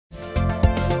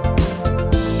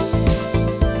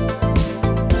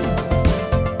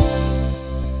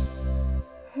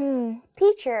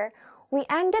Teacher, we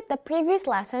ended the previous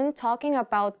lesson talking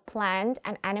about plant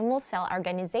and animal cell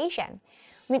organization.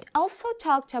 We also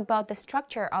talked about the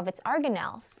structure of its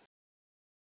organelles.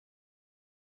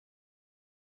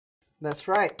 That's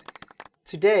right.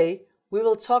 Today, we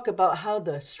will talk about how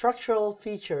the structural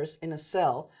features in a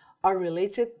cell are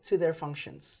related to their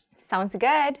functions. Sounds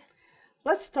good.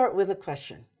 Let's start with a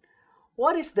question.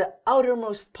 What is the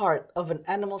outermost part of an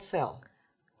animal cell?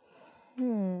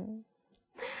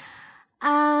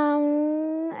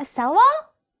 A cell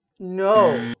wall?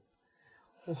 No.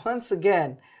 Once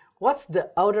again, what's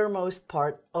the outermost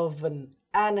part of an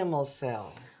animal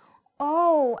cell?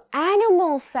 Oh,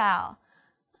 animal cell.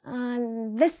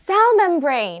 The cell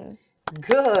membrane.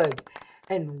 Good.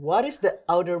 And what is the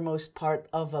outermost part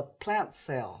of a plant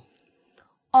cell?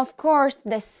 Of course,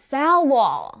 the cell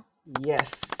wall.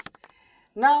 Yes.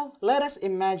 Now, let us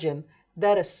imagine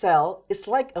that a cell is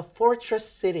like a fortress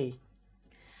city.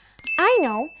 I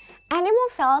know, animal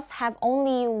cells have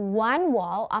only one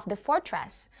wall of the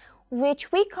fortress,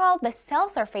 which we call the cell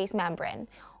surface membrane,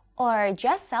 or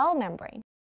just cell membrane.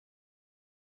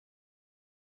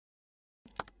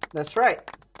 That's right.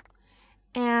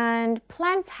 And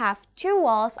plants have two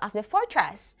walls of the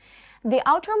fortress. The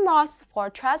outermost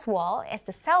fortress wall is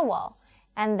the cell wall,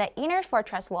 and the inner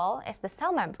fortress wall is the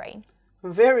cell membrane.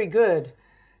 Very good.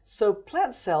 So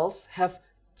plant cells have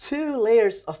two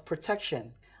layers of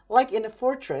protection. Like in a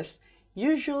fortress,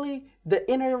 usually the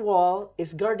inner wall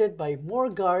is guarded by more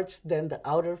guards than the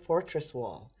outer fortress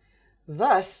wall.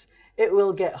 Thus, it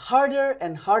will get harder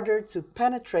and harder to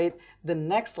penetrate the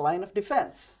next line of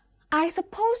defense. I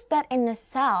suppose that in a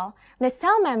cell, the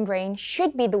cell membrane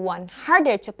should be the one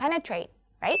harder to penetrate,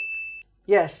 right?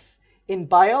 Yes, in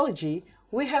biology,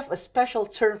 we have a special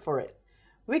term for it.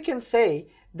 We can say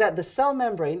that the cell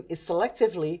membrane is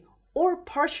selectively or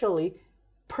partially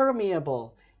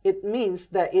permeable. It means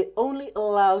that it only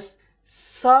allows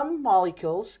some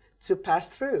molecules to pass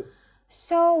through.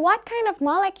 So what kind of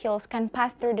molecules can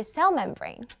pass through the cell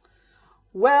membrane?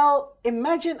 Well,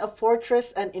 imagine a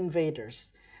fortress and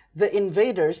invaders. The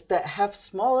invaders that have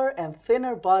smaller and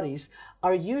thinner bodies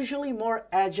are usually more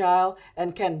agile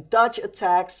and can dodge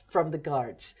attacks from the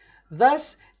guards.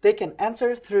 Thus, they can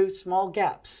enter through small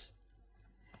gaps.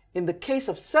 In the case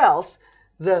of cells,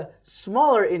 the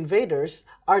smaller invaders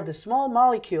are the small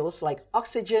molecules like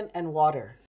oxygen and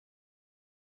water.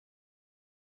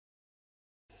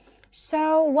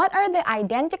 So what are the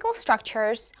identical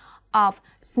structures of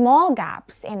small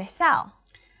gaps in a cell?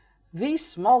 These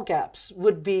small gaps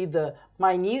would be the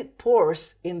minute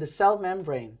pores in the cell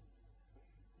membrane.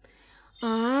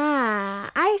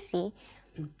 I see.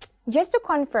 Just to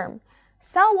confirm,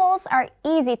 cell walls are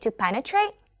easy to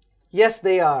penetrate? Yes,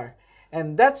 they are.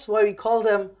 And that's why we call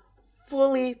them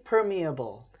fully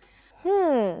permeable.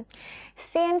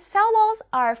 Since cell walls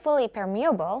are fully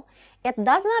permeable, it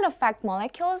does not affect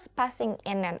molecules passing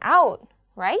in and out,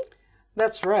 right?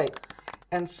 That's right.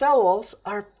 And cell walls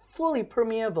are fully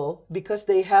permeable because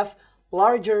they have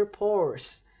larger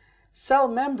pores. Cell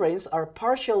membranes are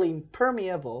partially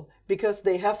permeable because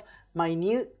they have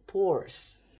minute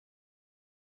pores.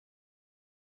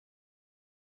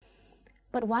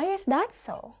 But why is that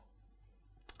so?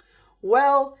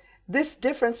 Well, this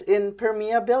difference in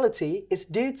permeability is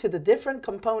due to the different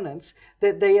components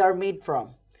that they are made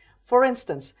from. For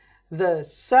instance, the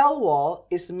cell wall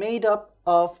is made up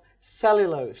of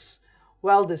cellulose,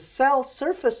 while the cell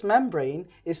surface membrane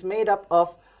is made up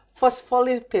of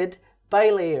phospholipid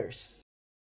bilayers.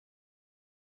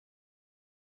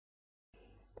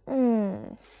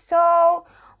 So,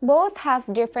 both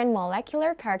have different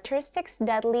molecular characteristics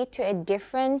that lead to a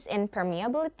difference in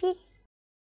permeability?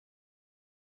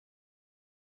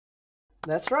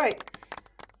 That's right.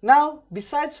 Now,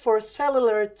 besides for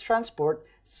cellular transport,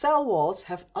 cell walls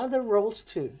have other roles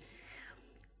too.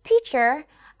 Teacher,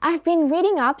 I've been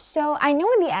reading up, so I know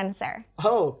the answer.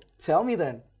 Oh, tell me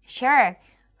then. Sure.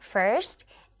 First,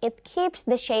 it keeps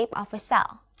the shape of a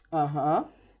cell.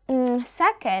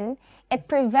 Second, it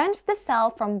prevents the cell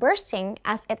from bursting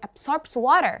as it absorbs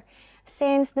water,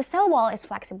 since the cell wall is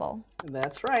flexible.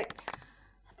 That's right.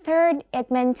 Third,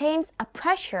 it maintains a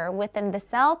pressure within the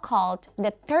cell called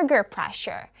the turgor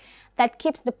pressure that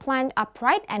keeps the plant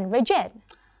upright and rigid.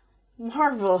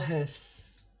 Marvelous.